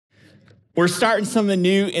We're starting something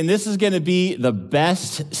new, and this is going to be the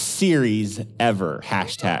best series ever,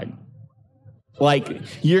 hashtag. Like,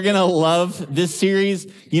 you're going to love this series.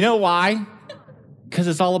 You know why? Because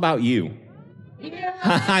it's all about you.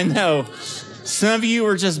 I know. Some of you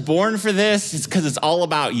were just born for this. It's because it's all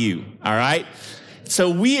about you, all right? So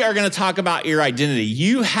we are going to talk about your identity.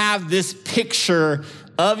 You have this picture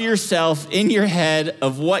of yourself in your head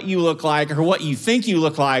of what you look like or what you think you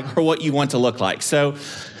look like or what you want to look like. So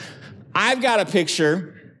I've got a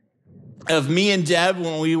picture of me and Deb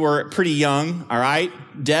when we were pretty young, all right?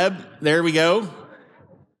 Deb, there we go.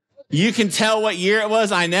 You can tell what year it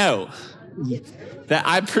was, I know. That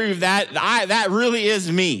I proved that. That really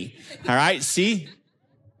is me, all right? See?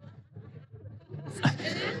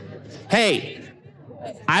 Hey,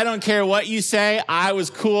 I don't care what you say. I was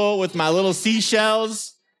cool with my little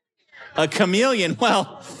seashells. A chameleon,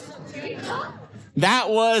 well, that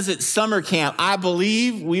was at summer camp. I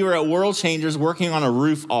believe we were at World Changers working on a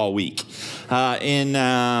roof all week.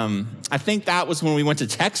 I think that was when we went to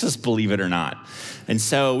Texas, believe it or not. And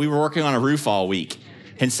so we were working on a roof all week.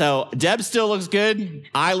 And so Deb still looks good.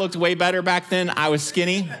 I looked way better back then. I was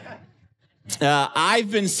skinny.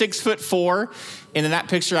 I've been 6'4", and in that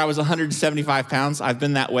picture, I was 175 pounds. I've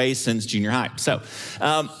been that way since junior high. So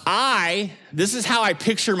this is how I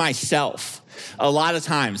picture myself. A lot of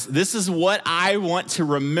times, this is what I want to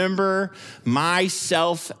remember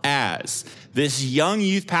myself as. This young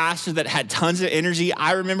youth pastor that had tons of energy.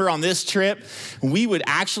 I remember on this trip, we would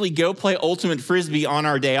actually go play ultimate frisbee on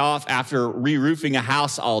our day off after re-roofing a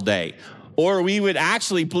house all day. Or we would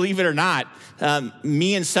actually, believe it or not,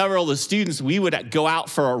 me and several of the students, we would go out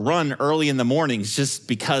for a run early in the mornings just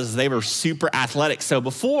because they were super athletic. So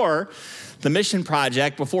before the mission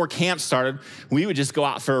project, before camp started, we would just go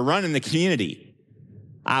out for a run in the community.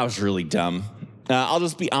 I was really dumb. I'll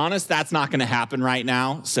just be honest, that's not going to happen right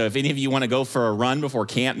now. So if any of you want to go for a run before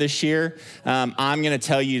camp this year, I'm going to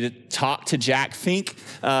tell you to talk to Jack Fink,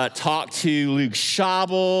 talk to Luke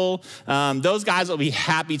Schabel. Those guys will be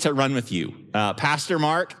happy to run with you. Pastor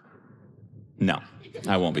Mark? No,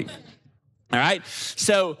 I won't be. All right?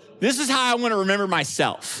 So this is how I want to remember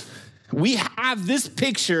myself. We have this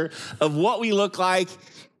picture of what we look like,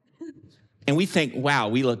 and we think, wow,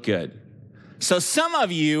 we look good. So some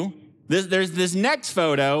of you, there's this next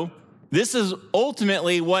photo. This is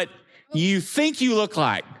ultimately what you think you look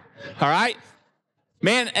like, all right?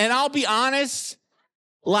 Man, and I'll be honest,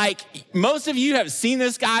 like most of you have seen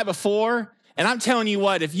this guy before, and I'm telling you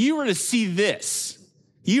what, if you were to see this,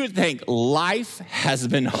 you would think life has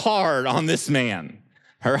been hard on this man,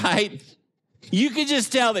 all right? You could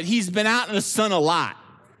just tell that he's been out in the sun a lot.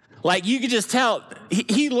 Like you could just tell,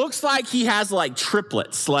 he looks like he has like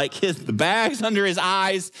triplets, like the bags under his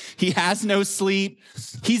eyes. He has no sleep.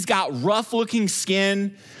 He's got rough looking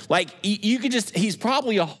skin. Like you could just, he's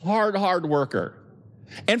probably a hard worker.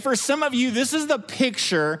 And for some of you, this is the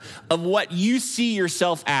picture of what you see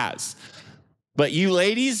yourself as. But you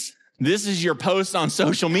ladies, this is your post on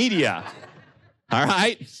social media, all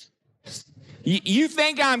right? You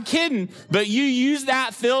think I'm kidding, but you use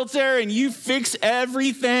that filter and you fix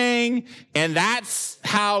everything, and that's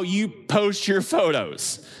how you post your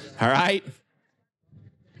photos, all right?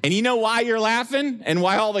 And you know why you're laughing and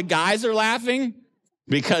why all the guys are laughing?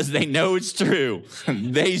 Because they know it's true.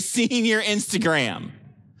 They've seen your Instagram,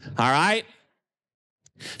 all right?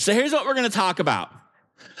 So here's what we're going to talk about.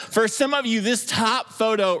 For some of you, this top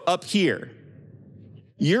photo up here,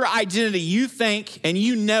 your identity, you think and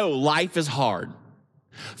you know life is hard.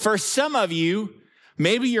 For some of you,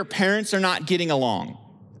 maybe your parents are not getting along.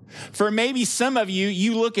 For maybe some of you,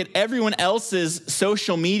 you look at everyone else's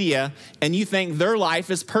social media and you think their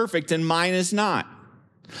life is perfect and mine is not.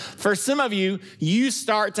 For some of you, you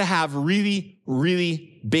start to have really,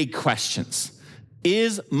 really big questions.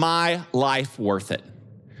 Is my life worth it?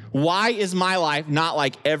 Why is my life not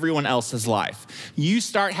like everyone else's life? You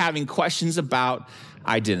start having questions about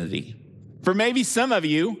identity. For maybe some of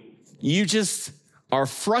you, you just are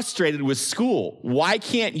frustrated with school. Why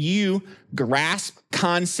can't you grasp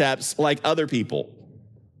concepts like other people?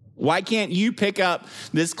 Why can't you pick up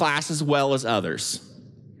this class as well as others?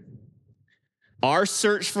 Our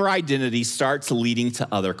search for identity starts leading to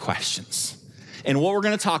other questions. And what we're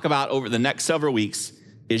going to talk about over the next several weeks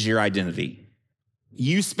is your identity.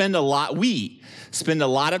 We spend a lot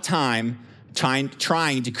of time trying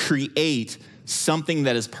to create something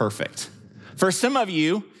that is perfect. For some of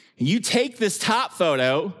you, you take this top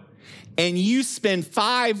photo and you spend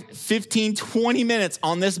 5, 15, 20 minutes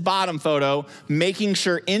on this bottom photo, making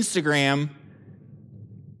sure Instagram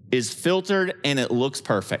is filtered and it looks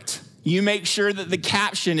perfect. You make sure that the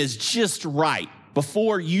caption is just right.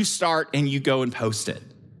 before you start and you go and post it.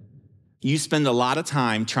 You spend a lot of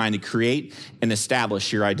time trying to create and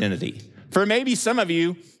establish your identity. For maybe some of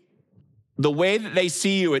you, the way that they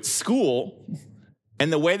see you at school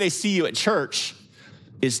and the way they see you at church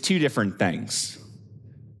is two different things.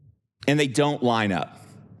 And they don't line up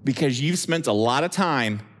because you've spent a lot of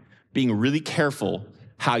time being really careful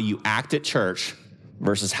how you act at church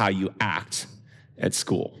versus how you act at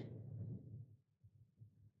school.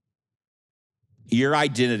 Your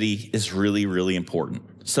identity is really, really important.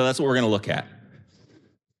 So that's what we're going to look at.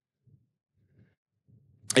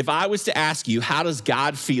 If I was to ask you, how does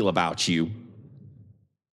God feel about you?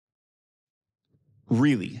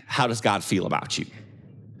 Really, how does God feel about you?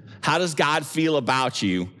 How does God feel about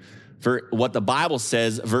you for what the Bible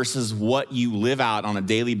says versus what you live out on a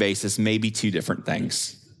daily basis may be two different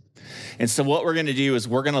things. And so what we're going to do is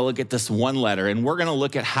we're going to look at this one letter and we're going to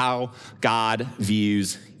look at how God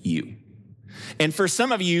views you. And for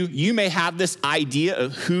some of you, you may have this idea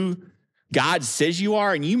of who God says you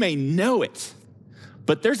are, and you may know it.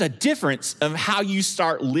 But there's a difference of how you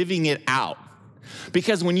start living it out.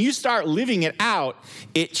 Because when you start living it out,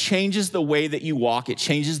 it changes the way that you walk. It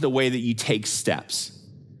changes the way that you take steps.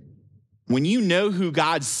 When you know who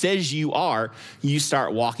God says you are, you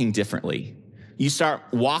start walking differently. You start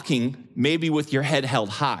walking maybe with your head held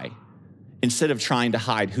high instead of trying to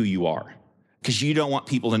hide who you are, because you don't want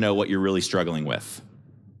people to know what you're really struggling with.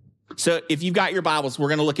 So if you've got your Bibles, we're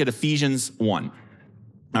going to look at Ephesians 1.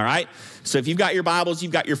 All right? So if you've got your Bibles,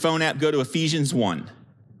 you've got your phone app, go to Ephesians 1.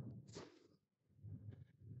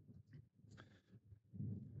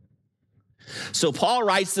 So Paul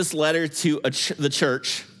writes this letter to the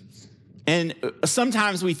church, and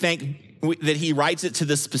sometimes we think that he writes it to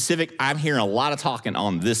the specific. I'm hearing a lot of talking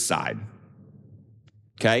on this side.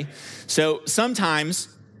 Okay? So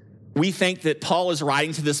sometimes we think that Paul is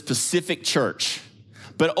writing to this specific church,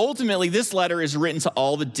 but ultimately this letter is written to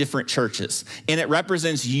all the different churches, and it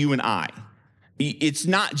represents you and I. It's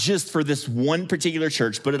not just for this one particular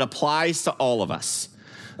church, but it applies to all of us,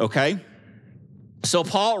 okay? So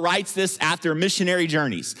Paul writes this after missionary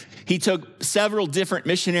journeys. He took several different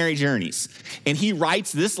missionary journeys, and he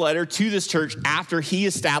writes this letter to this church after he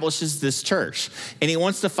establishes this church, and he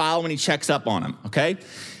wants to follow and he checks up on them, okay?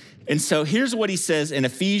 And so here's what he says in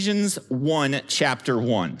Ephesians 1, chapter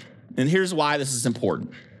 1. And here's why this is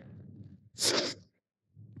important.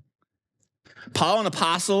 Paul, an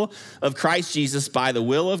apostle of Christ Jesus, by the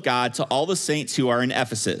will of God, to all the saints who are in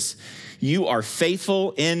Ephesus. You are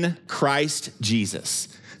faithful in Christ Jesus.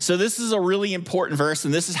 So this is a really important verse,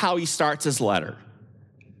 and this is how he starts his letter.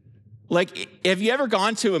 Like, have you ever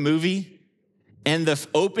gone to a movie and the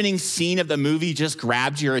opening scene of the movie just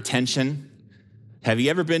grabbed your attention? Have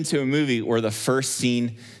you ever been to a movie where the first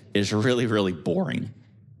scene is really, really boring?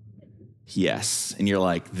 Yes. And you're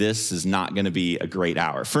like, this is not going to be a great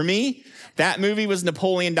hour. For me, that movie was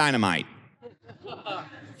Napoleon Dynamite.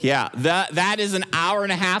 Yeah, that is an hour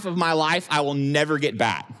and a half of my life I will never get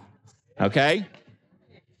back. Okay?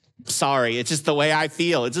 Sorry, it's just the way I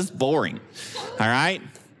feel. It's just boring. All right?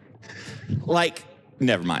 Like,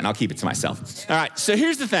 never mind. I'll keep it to myself. All right, so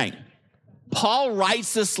here's the thing. Paul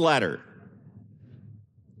writes this letter.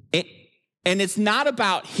 And it's not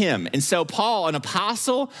about him. And so Paul, an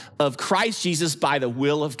apostle of Christ Jesus by the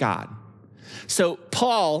will of God. So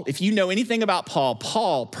Paul, if you know anything about Paul,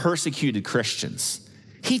 Paul persecuted Christians.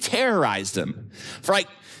 He terrorized them.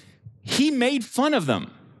 He made fun of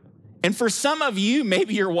them. And for some of you,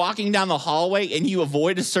 maybe you're walking down the hallway and you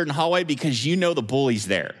avoid a certain hallway because you know the bully's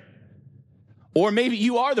there. Or maybe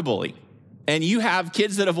you are the bully and you have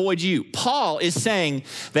kids that avoid you. Paul is saying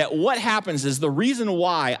that what happens is the reason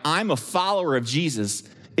why I'm a follower of Jesus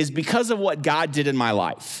is because of what God did in my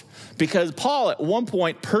life. Because Paul at one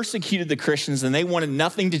point persecuted the Christians and they wanted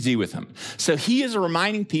nothing to do with him. So he is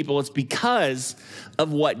reminding people it's because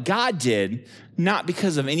of what God did, not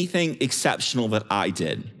because of anything exceptional that I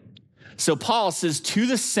did. So Paul says to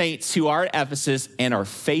the saints who are at Ephesus and are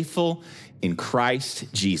faithful in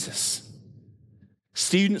Christ Jesus.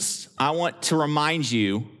 Students, I want to remind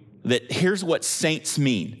you that here's what saints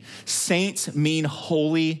mean. Saints mean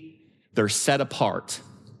holy, they're set apart.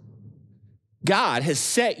 God has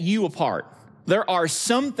set you apart. There are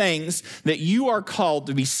some things that you are called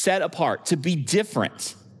to be set apart, to be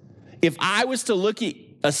different. If I was to look at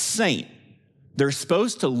a saint, they're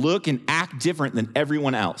supposed to look and act different than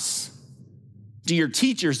everyone else. Do your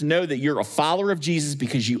teachers know that you're a follower of Jesus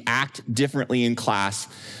because you act differently in class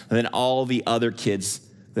than all the other kids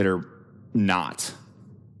that are not?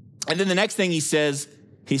 And then the next thing he says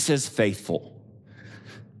faithful.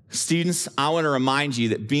 Students, I want to remind you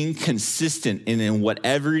that being consistent in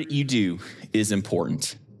whatever you do is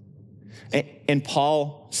important. And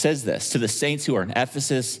Paul says this to the saints who are in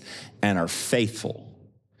Ephesus and are faithful.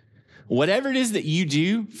 Whatever it is that you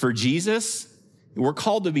do for Jesus, we're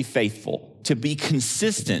called to be faithful, to be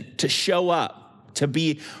consistent, to show up, to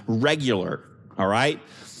be regular, all right?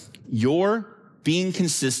 Your being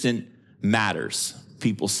consistent matters.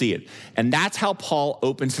 People see it. And that's how Paul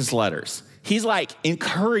opens his letters. He's like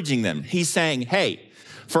encouraging them. He's saying, hey,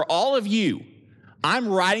 for all of you, I'm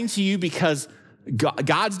writing to you because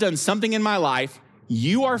God's done something in my life.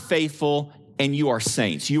 You are faithful and you are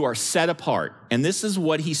saints. You are set apart. And this is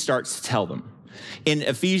what he starts to tell them. In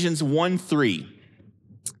Ephesians 1:3,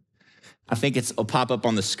 I think it'll pop up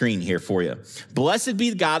on the screen here for you. Blessed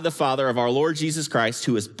be God, the Father of our Lord Jesus Christ,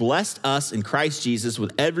 who has blessed us in Christ Jesus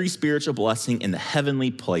with every spiritual blessing in the heavenly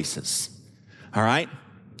places. All right?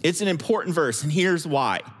 It's an important verse, and here's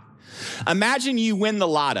why. Imagine you win the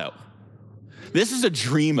lotto. This is a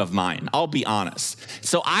dream of mine, I'll be honest.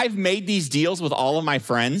 So I've made these deals with all of my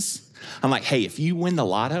friends. I'm like, hey, if you win the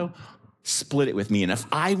lotto, split it with me. And if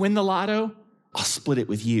I win the lotto, I'll split it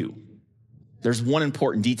with you. There's one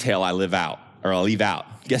important detail I'll leave out.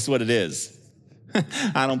 Guess what it is?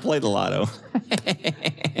 I don't play the lotto.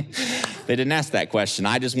 They didn't ask that question.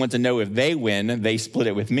 I just want to know if they win, they split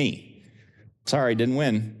it with me. Sorry, didn't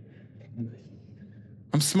win.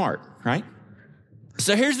 I'm smart, right?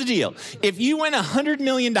 So here's the deal. If you win $100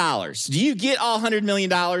 million, do you get all $100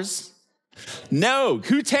 million? No.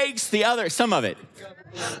 Who takes some of it?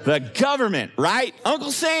 The government, right?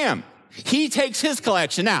 Uncle Sam. He takes his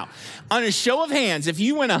collection. Now, on a show of hands, if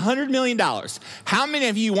you win $100 million, how many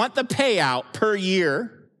of you want the payout per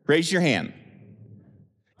year? Raise your hand.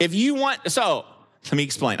 If you want, so let me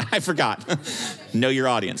explain. I forgot. Know your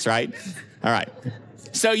audience, right? All right.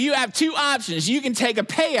 So you have two options. You can take a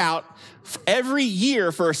payout every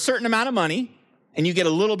year for a certain amount of money, and you get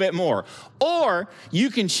a little bit more. Or you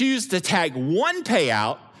can choose to tag one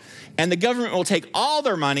payout, and the government will take all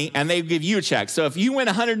their money, and they give you a check. So if you win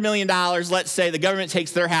 $100 million, let's say the government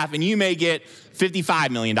takes their half, and you may get $55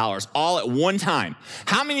 million all at one time.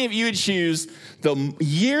 How many of you would choose the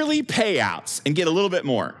yearly payouts and get a little bit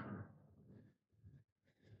more?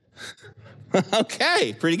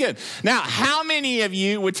 Okay, pretty good. Now, how many of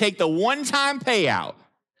you would take the one-time payout?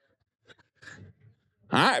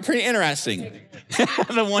 All right, pretty interesting.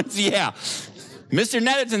 The ones, yeah. Mr.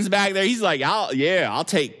 Netterton's back there. He's like, I'll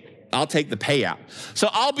take the payout. So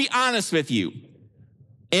I'll be honest with you.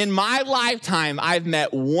 In my lifetime, I've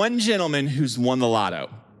met one gentleman who's won the lotto.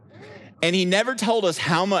 And he never told us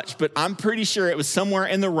how much, but I'm pretty sure it was somewhere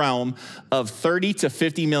in the realm of $30 to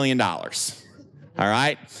 $50 million. All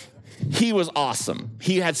right? He was awesome.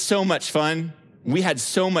 He had so much fun. We had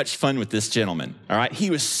so much fun with this gentleman, all right? He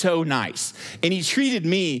was so nice. And he treated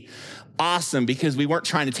me awesome because we weren't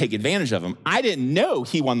trying to take advantage of him. I didn't know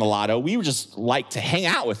he won the lotto. We were just like to hang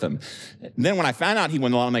out with him. Then when I found out he won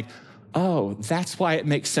the lotto, I'm like, oh, that's why it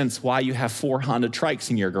makes sense why you have 4 Honda Trikes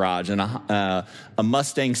in your garage and a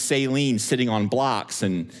Mustang Saline sitting on blocks,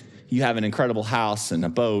 and you have an incredible house and a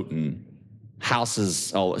boat and houses.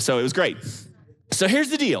 So it was great. So here's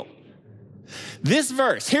the deal. This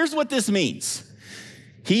verse, here's what this means.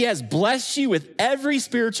 He has blessed you with every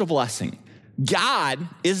spiritual blessing. God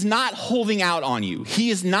is not holding out on you. He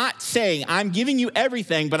is not saying, I'm giving you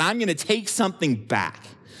everything, but I'm going to take something back.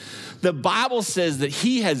 The Bible says that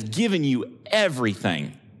he has given you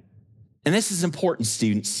everything. And this is important,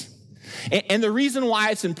 students. And the reason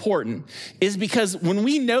why it's important is because when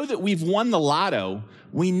we know that we've won the lotto,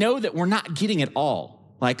 we know that we're not getting it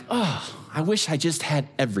all. Like, oh, I wish I just had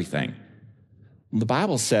everything. The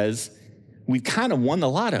Bible says we've kind of won the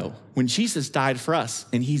lotto when Jesus died for us,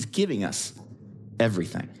 and he's giving us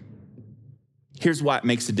everything. Here's why it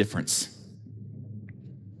makes a difference.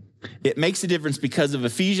 It makes a difference because of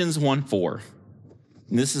Ephesians 1:4.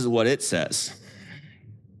 And this is what it says.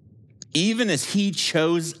 Even as he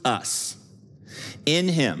chose us in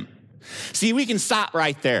him. See, we can stop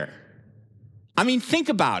right there. I mean, think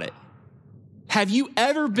about it. Have you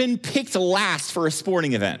ever been picked last for a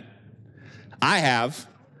sporting event? I have.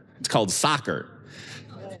 It's called soccer.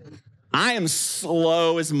 I am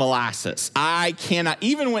slow as molasses. I cannot,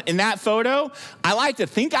 even when in that photo, I like to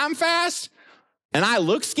think I'm fast and I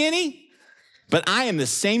look skinny, but I am the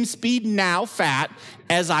same speed now, fat,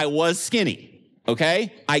 as I was skinny,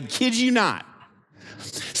 okay? I kid you not.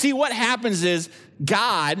 See, what happens is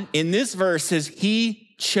God, in this verse, says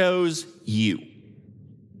he chose you.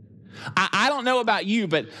 I don't know about you,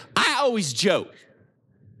 but I always joke.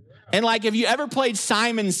 And like, have you ever played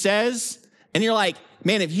Simon Says? And you're like,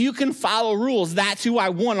 man, if you can follow rules, that's who I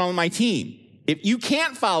want on my team. If you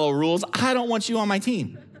can't follow rules, I don't want you on my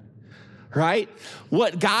team. right?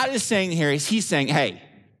 What God is saying here is he's saying, hey,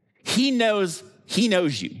 he knows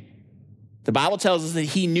you. The Bible tells us that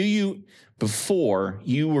he knew you before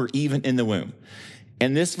you were even in the womb.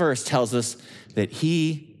 And this verse tells us that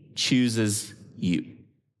he chooses you.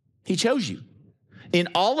 He chose you. In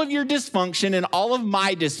all of your dysfunction, in all of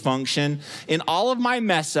my dysfunction, in all of my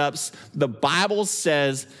mess ups, the Bible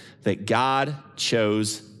says that God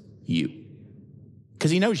chose you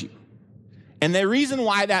because he knows you. And the reason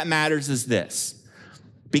why that matters is this,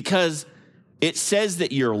 because it says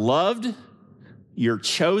that you're loved, you're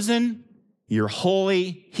chosen, you're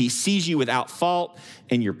holy, he sees you without fault,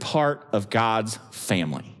 and you're part of God's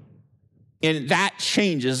family. And that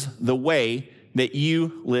changes the way that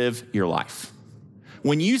you live your life.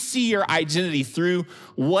 When you see your identity through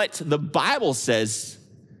what the Bible says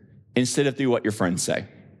instead of through what your friends say.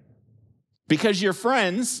 Because your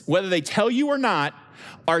friends, whether they tell you or not,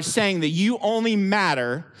 are saying that you only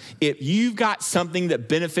matter if you've got something that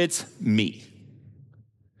benefits me.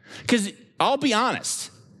 Because I'll be honest,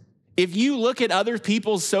 if you look at other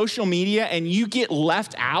people's social media and you get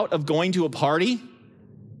left out of going to a party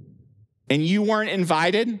and you weren't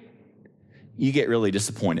invited, you get really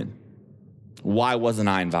disappointed. Why wasn't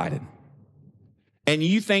I invited? And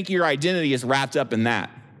you think your identity is wrapped up in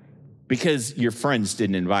that because your friends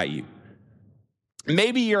didn't invite you.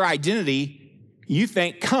 Maybe your identity, you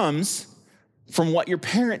think, comes from what your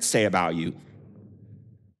parents say about you.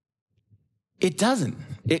 It doesn't.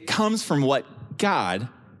 It comes from what God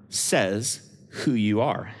says who you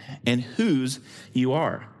are and whose you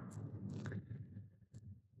are.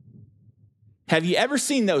 Have you ever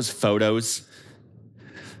seen those photos?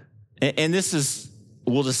 And this is,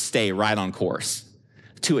 we'll just stay right on course,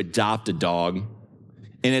 to adopt a dog.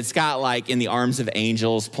 And it's got like In the Arms of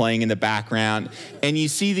Angels playing in the background. And you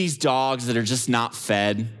see these dogs that are just not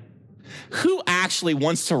fed. Who actually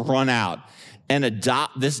wants to run out and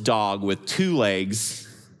adopt this dog with 2 legs,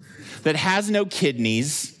 that has no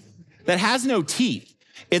kidneys, that has no teeth?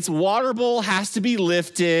 Its water bowl has to be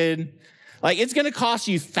lifted. Like, it's gonna cost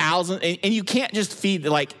you thousands, and you can't just feed,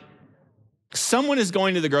 like, someone is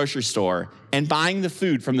going to the grocery store and buying the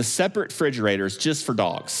food from the separate refrigerators just for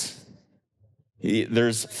dogs.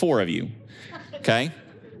 There's 4 of you, okay?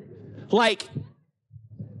 Like,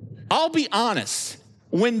 I'll be honest,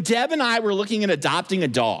 when Deb and I were looking at adopting a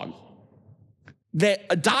dog, the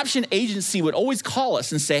adoption agency would always call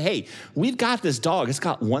us and say, hey, we've got this dog, it's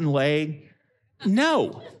got 1 leg.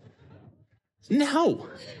 No,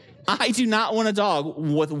 I do not want a dog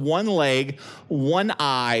with 1 leg, 1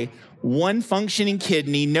 eye, 1 functioning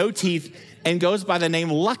kidney, no teeth, and goes by the name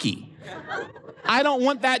Lucky. I don't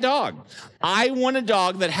want that dog. I want a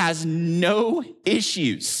dog that has no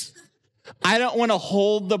issues. I don't want to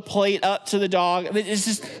hold the plate up to the dog. It's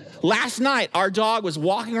just, last night, our dog was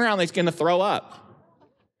walking around like he's going to throw up.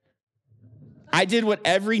 I did what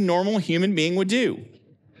every normal human being would do.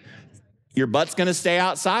 Your butt's going to stay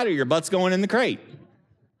outside or your butt's going in the crate.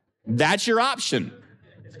 That's your option.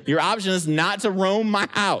 Your option is not to roam my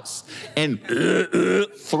house and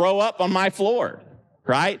throw up on my floor,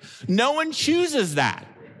 right? No one chooses that.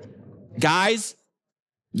 Guys,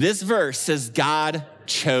 this verse says God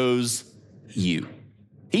chose you.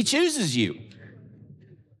 He chooses you.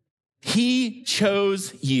 He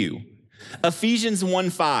chose you. Ephesians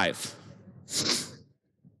 1:5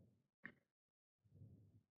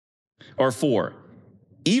 or 4.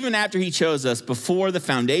 Even after he chose us before the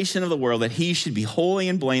foundation of the world, that he should be holy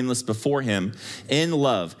and blameless before him in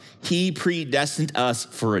love, he predestined us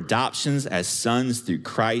for adoptions as sons through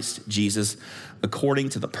Christ Jesus, according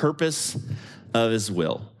to the purpose of his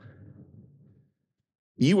will.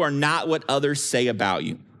 You are not what others say about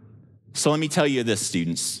you. So let me tell you this,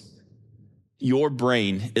 students. Your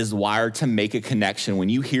brain is wired to make a connection when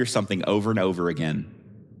you hear something over and over again.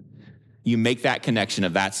 You make that connection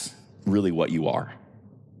of that's really what you are.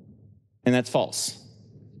 And that's false.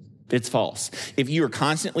 It's false. If you are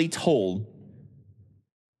constantly told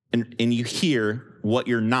and you hear what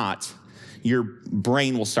you're not, your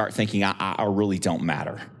brain will start thinking, I really don't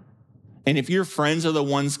matter. And if your friends are the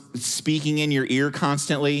ones speaking in your ear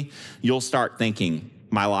constantly, you'll start thinking,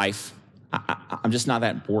 my life, I'm just not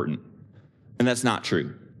that important. And that's not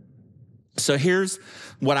true. So here's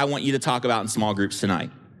what I want you to talk about in small groups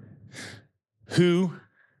tonight. Whose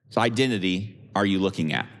identity are you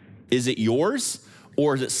looking at? Is it yours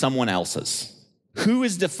or is it someone else's? Who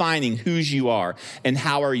is defining whose you are and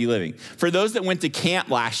how are you living? For those that went to camp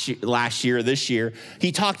last year, this year,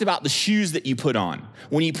 he talked about the shoes that you put on.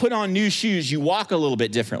 When you put on new shoes, you walk a little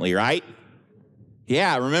bit differently, right?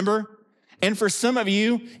 Yeah, remember? And for some of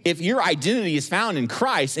you, if your identity is found in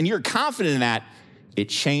Christ and you're confident in that, It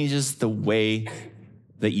changes the way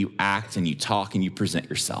that you act and you talk and you present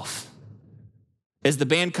yourself. As the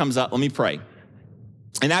band comes up, let me pray.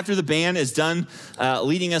 And after the band is done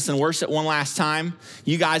leading us in worship one last time,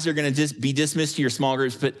 you guys are going to be dismissed to your small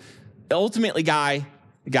groups. But ultimately, guys,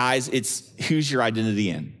 it's who's your identity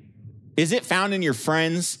in? Is it found in your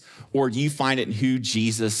friends, or do you find it in who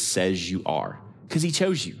Jesus says you are? Because he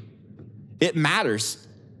chose you. It matters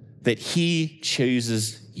that he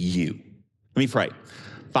chooses you. Let me pray.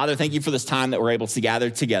 Father, thank you for this time that we're able to gather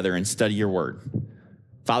together and study your word.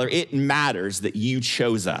 Father, it matters that you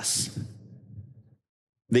chose us.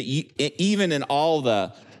 That you, even in all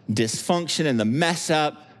the dysfunction and the mess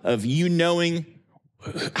up of you knowing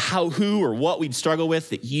who or what we'd struggle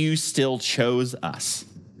with, that you still chose us.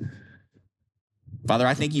 Father,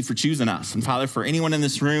 I thank you for choosing us. And Father, for anyone in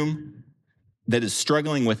this room that is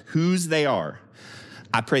struggling with whose they are,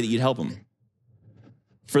 I pray that you'd help them.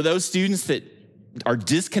 For those students that are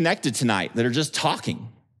disconnected tonight, that are just talking,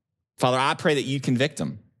 Father, I pray that you convict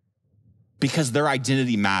them, because their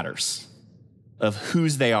identity matters of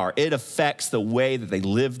whose they are. It affects the way that they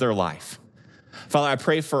live their life. Father, I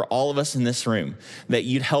pray for all of us in this room that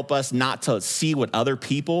you'd help us not to see what other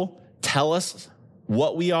people tell us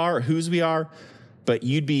what we are or whose we are, but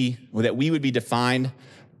that we would be defined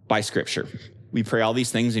by Scripture. We pray all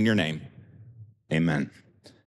these things in your name. Amen.